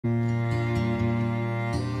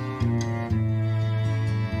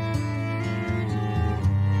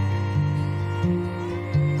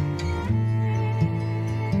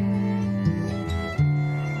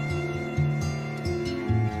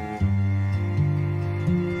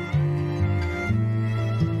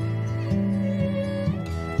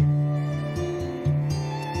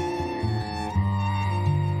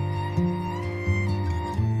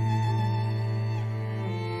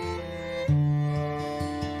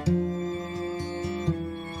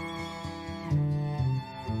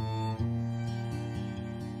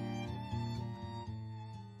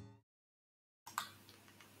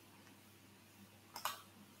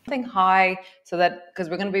something high so that, because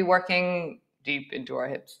we're going to be working deep into our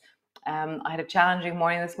hips. I had a challenging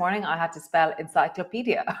morning this morning. I had to spell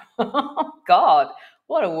encyclopedia. Oh God,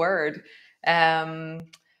 what a word.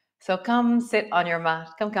 So come sit on your mat.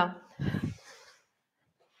 Come.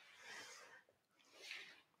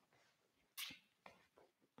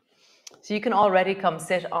 So you can already come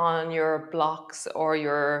sit on your blocks or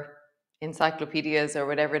your encyclopedias or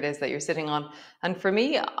whatever it is that you're sitting on. And for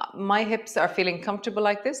me, my hips are feeling comfortable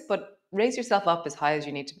like this, but raise yourself up as high as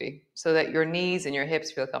you need to be so that your knees and your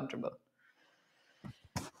hips feel comfortable.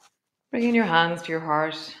 Bringing your hands to your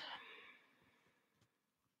heart.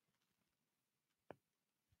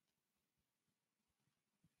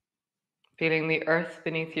 Feeling the earth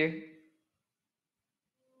beneath you.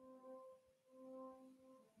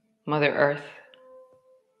 Mother Earth.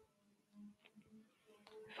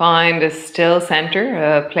 Find a still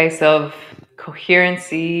center, a place of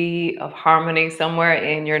coherency, of harmony somewhere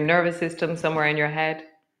in your nervous system, somewhere in your head.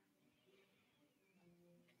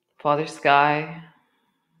 Father Sky.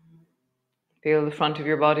 Feel the front of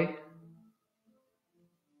your body.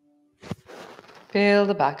 Feel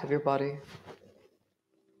the back of your body.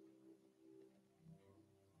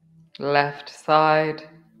 Left side.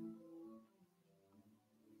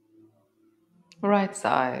 Right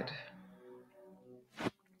side.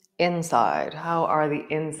 Inside. How are the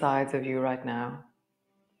insides of you right now?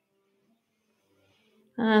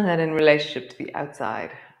 And then in relationship to the outside.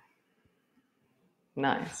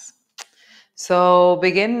 Nice. So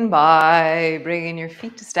begin by bringing your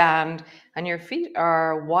feet to stand, and your feet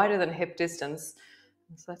are wider than hip distance.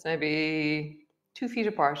 So that's maybe 2 feet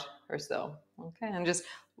apart or so. Okay, and just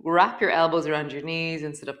wrap your elbows around your knees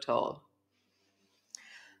and sit up tall.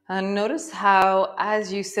 And notice how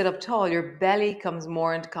as you sit up tall, your belly comes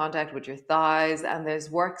more into contact with your thighs, and there's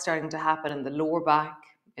work starting to happen in the lower back,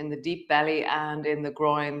 in the deep belly, and in the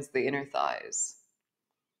groins, the inner thighs.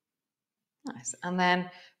 Nice. And then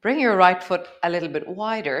bring your right foot a little bit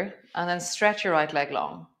wider, and then stretch your right leg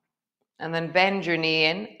long. And then bend your knee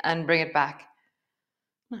in and bring it back.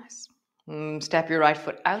 Nice. Step your right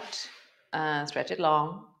foot out, stretch it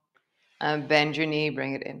long, and bend your knee,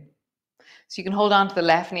 bring it in. So you can hold on to the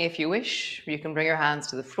left knee if you wish. You can bring your hands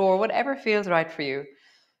to the floor, whatever feels right for you.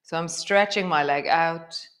 So I'm stretching my leg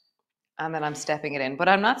out, and then I'm stepping it in. But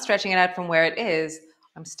I'm not stretching it out from where it is.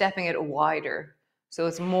 I'm stepping it wider. So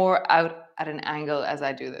it's more out at an angle as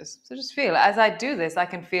I do this. So just feel, as I do this, I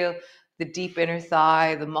can feel the deep inner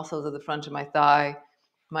thigh, the muscles at the front of my thigh,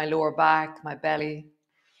 my lower back, my belly.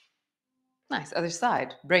 Nice. Other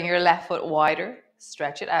side. Bring your left foot wider,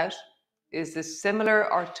 stretch it out. Is this similar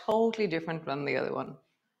or totally different from the other one?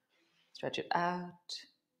 Stretch it out,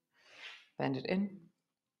 bend it in,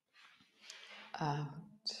 out,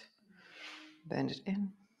 bend it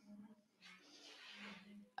in,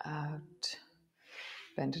 out,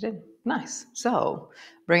 bend it in. Nice. So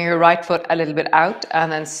bring your right foot a little bit out and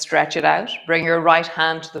then stretch it out. Bring your right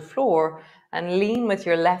hand to the floor and lean with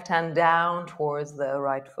your left hand down towards the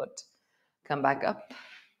right foot. Come back up.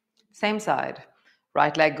 Same side.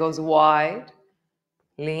 Right leg goes wide.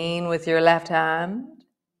 Lean with your left hand.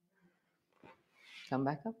 Come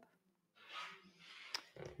back up.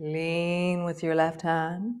 Lean with your left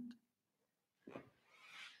hand.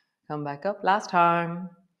 Come back up. Last time.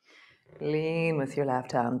 Lean with your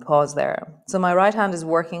left hand. Pause there. So my right hand is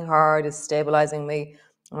working hard, is stabilizing me,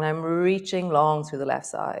 and I'm reaching long through the left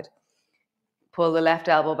side. Pull the left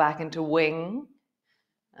elbow back into wing,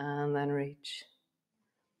 and then reach.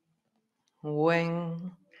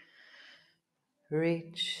 Wing.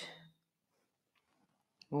 Reach.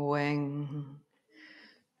 Wing.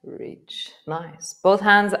 Reach. Nice. Both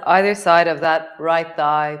hands either side of that right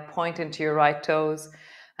thigh, point into your right toes,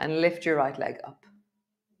 and lift your right leg up.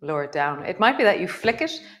 Lower it down. It might be that you flick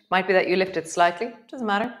it. It might be that you lift it slightly. Doesn't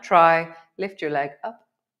matter. Try. Lift your leg up.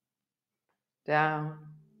 Down.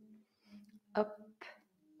 Up.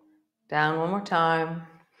 Down one more time.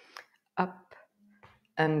 Up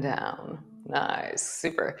and down. Nice.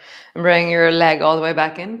 Super. And bring your leg all the way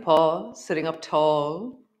back in. Pause. Sitting up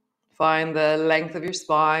tall. Find the length of your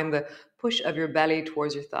spine, the push of your belly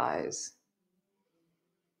towards your thighs.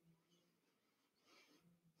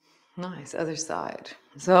 Nice. Other side.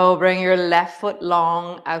 So bring your left foot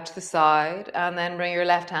long out to the side, and then bring your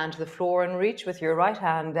left hand to the floor and reach with your right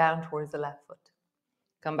hand down towards the left foot.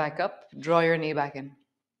 Come back up. Draw your knee back in.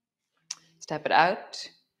 Step it out.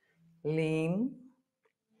 Lean.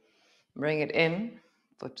 Bring it in.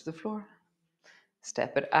 Foot to the floor.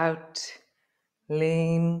 Step it out.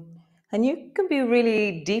 Lean. And you can be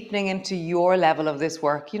really deepening into your level of this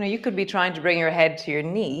work. You could be trying to bring your head to your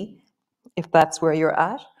knee, if that's where you're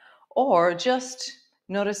at, or just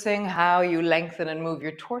noticing how you lengthen and move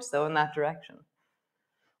your torso in that direction.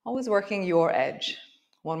 Always working your edge.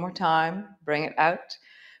 One more time, bring it out,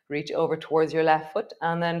 reach over towards your left foot,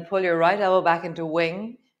 and then pull your right elbow back into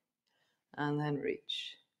wing, and then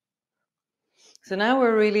reach. So now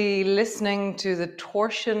we're really listening to the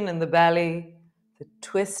torsion in the belly, the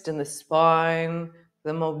twist in the spine,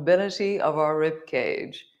 the mobility of our rib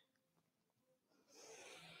cage.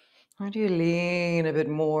 How do you lean a bit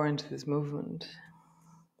more into this movement?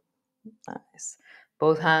 Nice.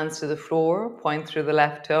 Both hands to the floor, point through the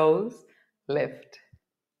left toes, lift.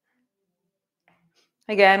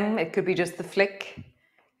 Again, it could be just the flick,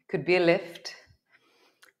 it could be a lift.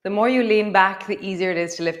 The more you lean back, the easier it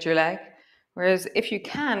is to lift your leg. Whereas if you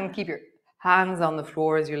can, keep your hands on the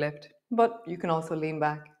floor as you lift, but you can also lean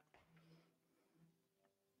back.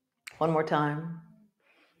 One more time.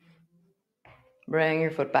 Bring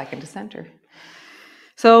your foot back into center.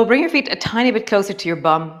 So bring your feet a tiny bit closer to your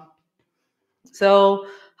bum. So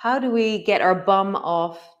how do we get our bum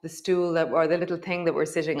off the stool or the little thing that we're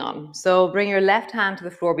sitting on? So bring your left hand to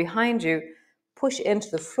the floor behind you, push into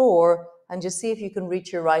the floor, and just see if you can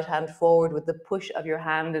reach your right hand forward with the push of your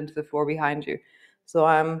hand into the floor behind you. So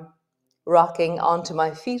I'm rocking onto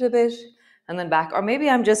my feet a bit and then back. Or maybe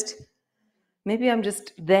I'm just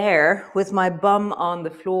there with my bum on the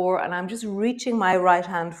floor and I'm just reaching my right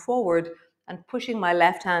hand forward and pushing my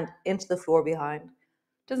left hand into the floor behind.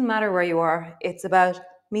 Doesn't matter where you are. It's about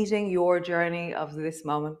meeting your journey of this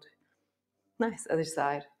moment. Nice. Other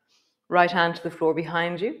side. Right hand to the floor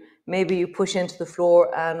behind you. Maybe you push into the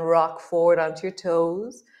floor and rock forward onto your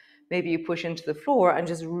toes. Maybe you push into the floor and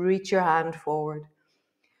just reach your hand forward.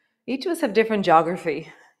 Each of us have different geography,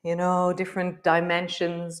 different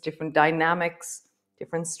dimensions, different dynamics,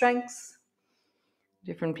 different strengths,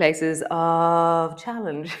 different places of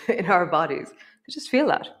challenge in our bodies. So just feel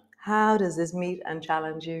that. How does this meet and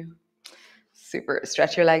challenge you? Super.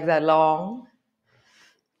 Stretch your legs out long.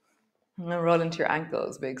 And then roll into your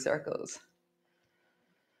ankles, big circles.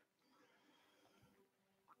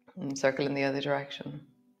 And circle in the other direction.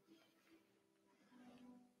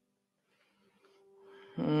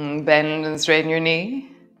 Bend and straighten your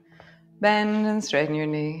knee. Bend and straighten your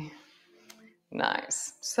knee.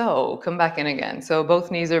 Nice. So come back in again. So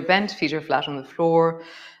both knees are bent, feet are flat on the floor.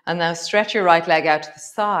 And now stretch your right leg out to the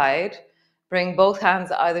side. Bring both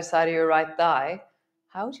hands either side of your right thigh.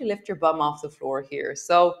 How would you lift your bum off the floor here?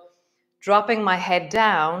 So dropping my head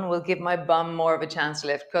down will give my bum more of a chance to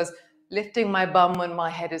lift, because lifting my bum when my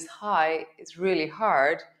head is high is really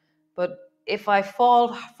hard. But if I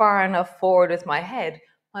fall far enough forward with my head,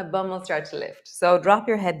 my bum will start to lift. So drop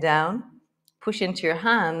your head down, push into your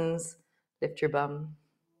hands, lift your bum.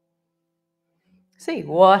 See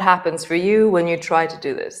what happens for you when you try to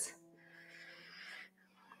do this.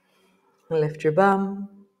 Lift your bum.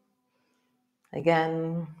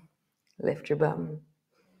 Again, lift your bum.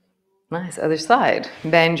 Nice. Other side.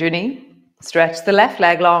 Bend your knee. Stretch the left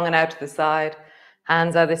leg long and out to the side.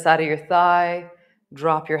 Hands either side of your thigh.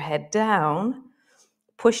 Drop your head down.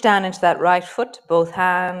 Push down into that right foot. Both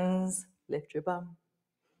hands. Lift your bum.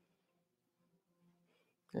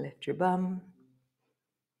 Lift your bum.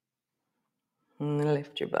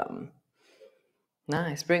 Lift your bum.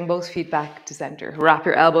 Nice. Bring both feet back to center. Wrap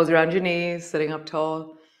your elbows around your knees, sitting up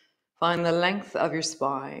tall. Find the length of your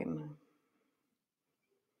spine.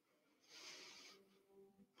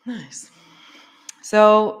 Nice.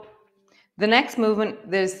 So the next movement,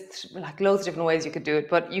 there's like loads of different ways you could do it,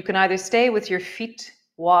 but you can either stay with your feet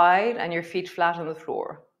wide and your feet flat on the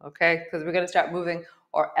floor, okay? Because we're going to start moving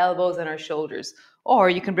our elbows and our shoulders. Or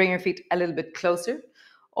you can bring your feet a little bit closer,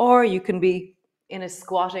 or you can be in a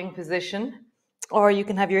squatting position, or you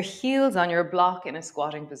can have your heels on your block in a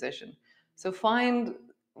squatting position. So find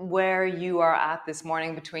where you are at this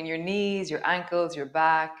morning between your knees, your ankles, your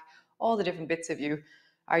back, all the different bits of you.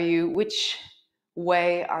 Which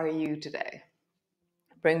way are you today?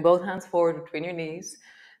 Bring both hands forward between your knees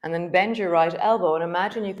and then bend your right elbow, and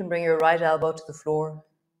imagine you can bring your right elbow to the floor.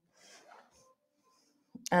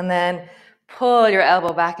 And then pull your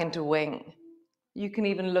elbow back into wing. You can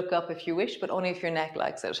even look up if you wish, but only if your neck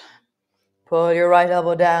likes it. Pull your right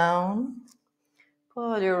elbow down.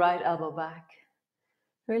 Pull your right elbow back.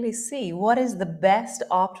 Really see what is the best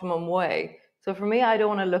optimum way. So for me, I don't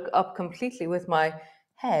want to look up completely with my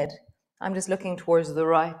head. I'm just looking towards the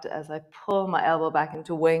right as I pull my elbow back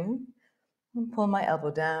into wing and pull my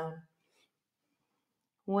elbow down.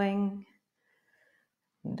 Wing,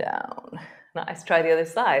 down. Nice. Try the other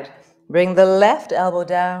side. Bring the left elbow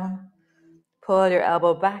down. Pull your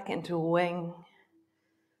elbow back into wing,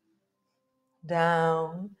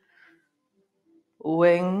 down,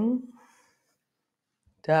 wing,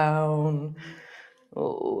 down,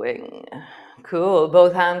 wing. Cool.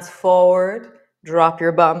 Both hands forward. Drop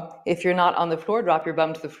your bum. If you're not on the floor, drop your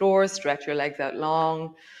bum to the floor. Stretch your legs out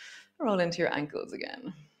long. Roll into your ankles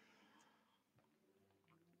again.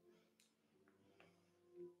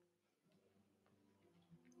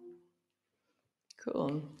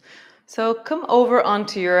 Cool. So come over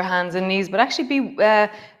onto your hands and knees, but actually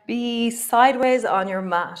be sideways on your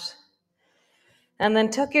mat. And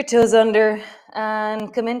then tuck your toes under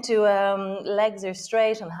and come into legs are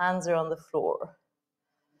straight and hands are on the floor.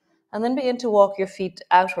 And then begin to walk your feet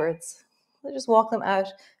outwards. So just walk them out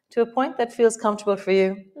to a point that feels comfortable for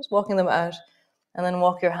you. Just walking them out. And then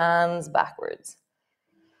walk your hands backwards.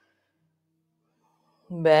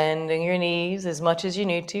 Bending your knees as much as you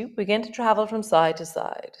need to. Begin to travel from side to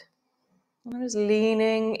side. I'm just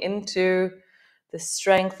leaning into the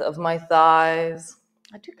strength of my thighs.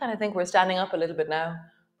 I do kind of think we're standing up a little bit now,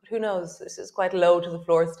 but who knows? This is quite low to the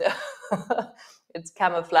floor still. It's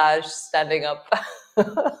camouflage standing up.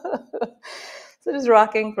 So just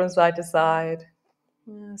rocking from side to side.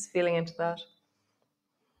 Just feeling into that.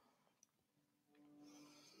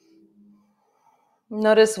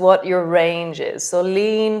 Notice what your range is. So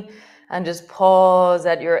lean and just pause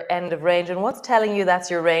at your end of range. And what's telling you that's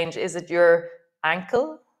your range? Is it your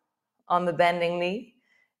ankle on the bending knee?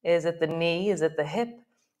 Is it the knee? Is it the hip?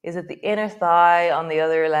 Is it the inner thigh on the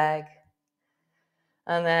other leg?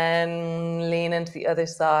 And then lean into the other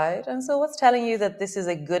side. And so what's telling you that this is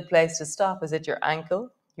a good place to stop? Is it your ankle,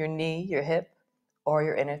 your knee, your hip, or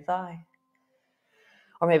your inner thigh?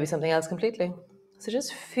 Or maybe something else completely. So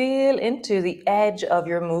just feel into the edge of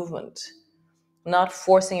your movement, not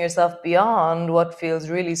forcing yourself beyond what feels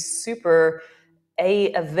really super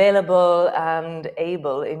available and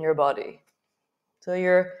able in your body. So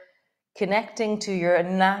you're connecting to your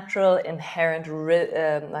natural inherent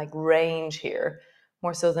range here,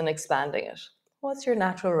 more so than expanding it. What's your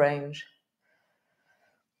natural range?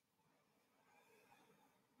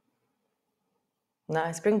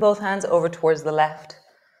 Nice. Bring both hands over towards the left.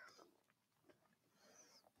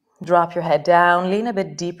 Drop your head down. Lean a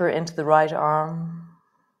bit deeper into the right arm.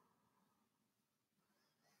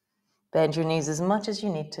 Bend your knees as much as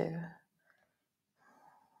you need to.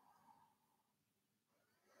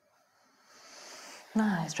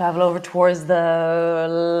 Nice. Travel over towards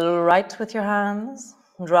the right with your hands.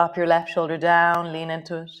 Drop your left shoulder down. Lean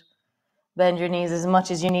into it. Bend your knees as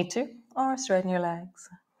much as you need to, or straighten your legs.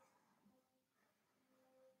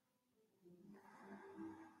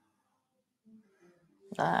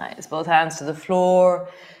 Nice. Both hands to the floor.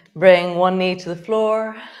 Bring one knee to the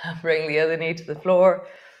floor. Bring the other knee to the floor.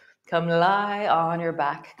 Come lie on your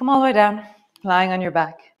back. Come all the way down. Lying on your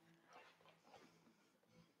back.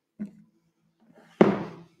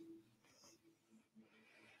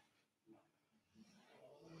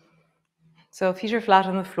 So feet are flat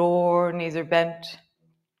on the floor. Knees are bent.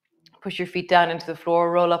 Push your feet down into the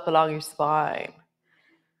floor. Roll up along your spine.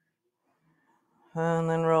 And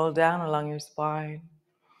then roll down along your spine.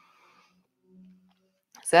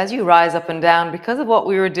 So as you rise up and down, because of what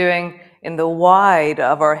we were doing in the wide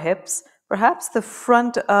of our hips, perhaps the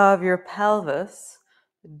front of your pelvis,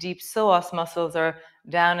 the deep psoas muscles are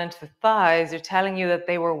down into the thighs, are telling you that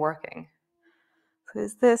they were working.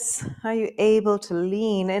 So are you able to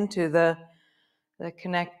lean into the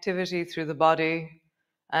connectivity through the body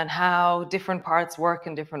and how different parts work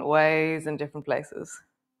in different ways in different places?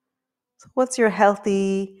 So what's your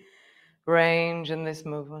healthy range in this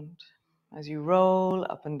movement as you roll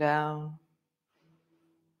up and down?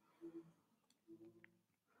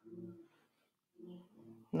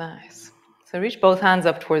 Nice. So reach both hands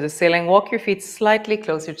up towards the ceiling. Walk your feet slightly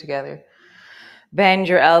closer together. Bend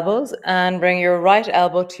your elbows and bring your right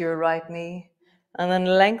elbow to your right knee. And then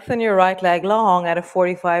lengthen your right leg long at a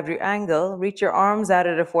 45-degree angle. Reach your arms out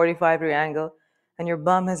at a 45-degree angle. And your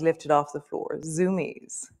bum has lifted off the floor.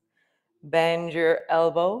 Zoomies. Bend your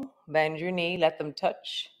elbow. Bend your knee. Let them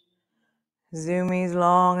touch. Zoomies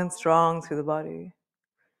long and strong through the body.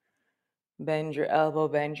 Bend your elbow.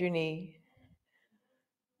 Bend your knee.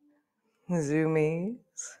 Zoomies.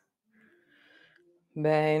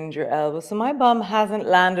 Bend your elbow. So my bum hasn't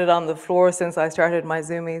landed on the floor since I started my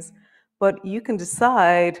zoomies, but you can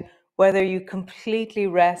decide whether you completely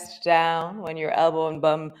rest down when your elbow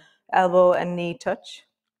and knee touch,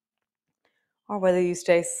 or whether you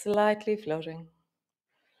stay slightly floating.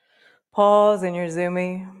 Pause in your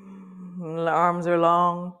zoomie. Arms are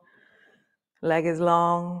long, leg is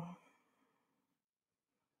long.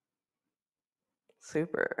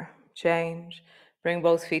 Super. Change. Bring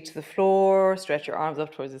both feet to the floor. Stretch your arms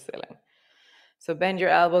up towards the ceiling. So bend your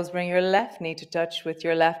elbows, bring your left knee to touch with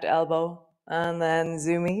your left elbow. And then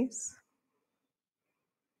zoomies.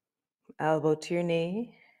 Elbow to your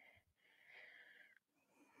knee.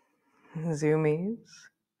 Zoomies.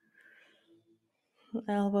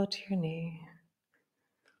 Elbow to your knee.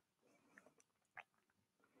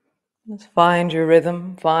 Just find your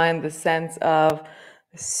rhythm. Find the sense of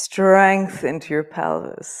strength into your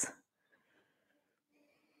pelvis.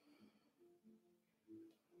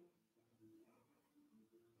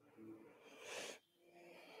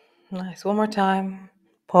 Nice. One more time.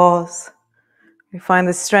 Pause. You find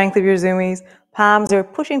the strength of your zoomies. Palms are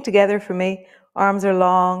pushing together for me. Arms are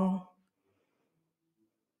long.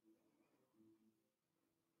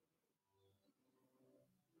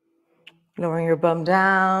 Lowering your bum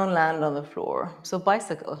down, land on the floor. So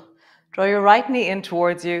bicycle. Draw your right knee in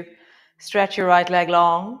towards you. Stretch your right leg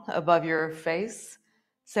long above your face.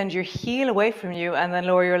 Send your heel away from you and then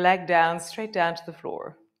lower your leg down, straight down to the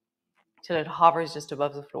floor till it hovers just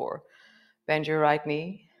above the floor. Bend your right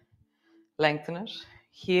knee. Lengthen it.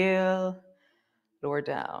 Heel, lower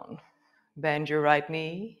down. Bend your right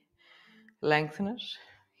knee. Lengthen it.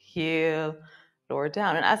 Heel, lower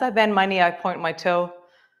down. And as I bend my knee, I point my toe.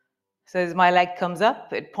 So as my leg comes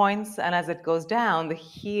up, it points, and as it goes down, the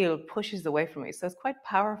heel pushes away from me. So it's quite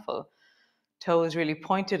powerful. Toe is really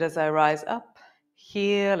pointed as I rise up.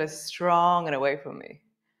 Heel is strong and away from me.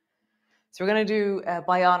 So we're going to do a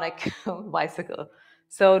bionic bicycle.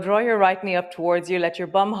 So draw your right knee up towards you. Let your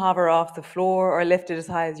bum hover off the floor or lift it as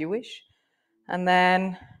high as you wish. And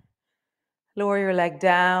then lower your leg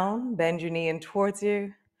down. Bend your knee in towards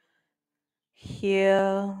you.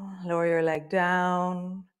 Heel. Lower your leg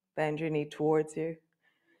down. Bend your knee towards you.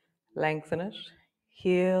 Lengthen it.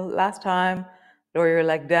 Heel. Last time. Lower your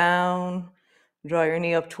leg down. Draw your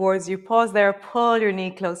knee up towards you. Pause there. Pull your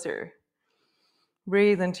knee closer.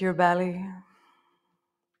 Breathe into your belly.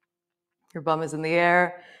 Your bum is in the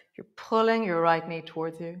air. You're pulling your right knee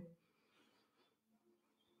towards you.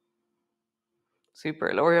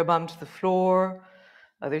 Super. Lower your bum to the floor.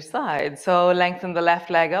 Other side. So lengthen the left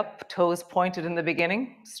leg up. Toes pointed in the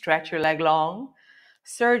beginning. Stretch your leg long.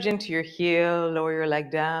 Surge into your heel. Lower your leg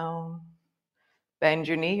down. Bend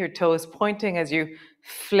your knee. Your toes pointing as you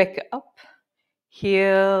flick up.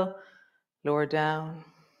 Heel. Lower down.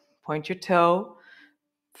 Point your toe.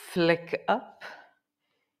 Flick up.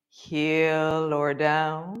 Heel. Lower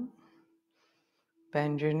down.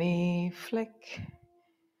 Bend your knee. Flick.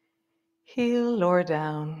 Heel, lower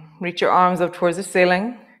down. Reach your arms up towards the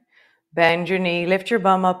ceiling. Bend your knee. Lift your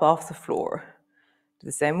bum up off the floor. Do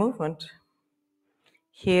the same movement.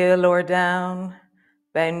 Heel, lower down.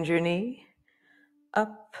 Bend your knee.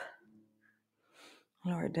 Up.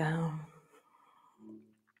 Lower down.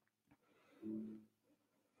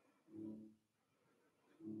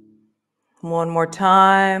 One more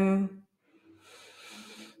time.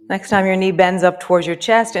 Next time your knee bends up towards your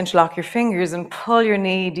chest, interlock your fingers and pull your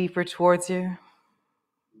knee deeper towards you.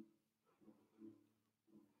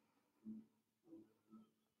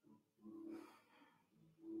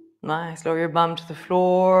 Nice. Lower your bum to the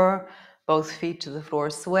floor. Both feet to the floor.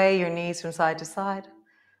 Sway your knees from side to side.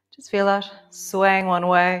 Just feel that. Swaying one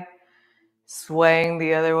way, swaying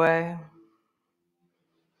the other way.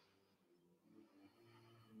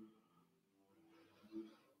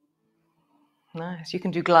 Nice. You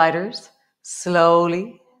can do gliders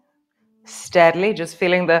slowly, steadily, just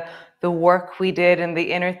feeling the work we did in the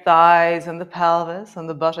inner thighs and the pelvis and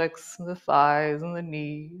the buttocks and the thighs and the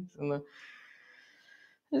knees and the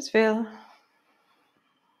just feel.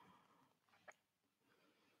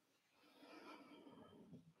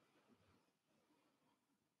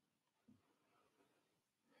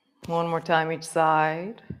 One more time each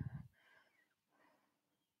side.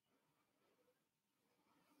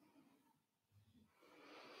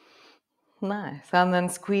 Nice. And then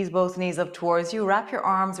squeeze both knees up towards you. Wrap your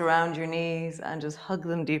arms around your knees and just hug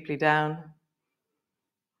them deeply down.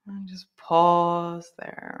 And just pause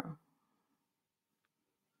there.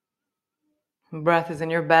 Breath is in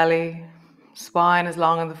your belly. Spine is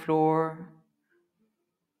long on the floor.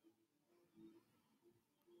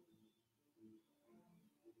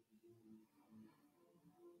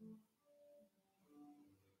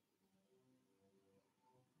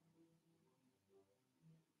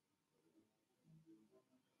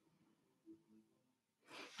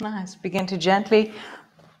 Nice. Begin to gently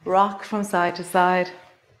rock from side to side.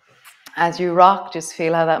 As you rock, just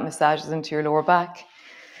feel how that massages into your lower back.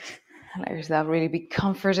 And let yourself really be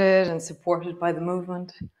comforted and supported by the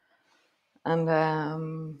movement. And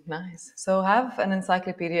nice. So have an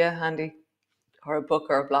encyclopedia handy, or a book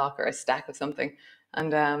or a block or a stack of something.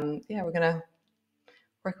 And yeah, we're going to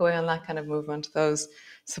work away on that kind of movement. Those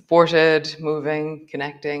supported, moving,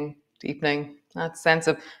 connecting deepening. That sense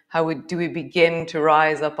of how do we begin to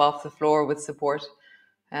rise up off the floor with support.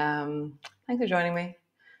 Thanks for joining me.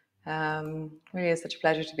 Really is such a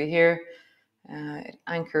pleasure to be here. It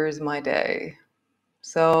anchors my day.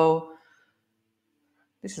 So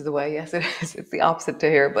this is the way. Yes, it is. It's the opposite to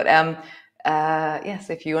here. But yes,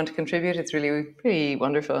 if you want to contribute, it's really, really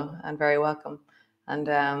wonderful and very welcome. And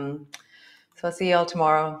so I'll see you all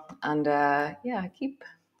tomorrow. And yeah, keep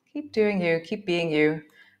doing you, keep being you,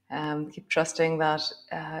 keep trusting that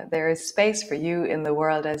there is space for you in the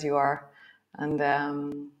world as you are.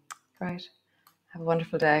 And great. Have a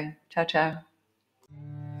wonderful day. Ciao, ciao.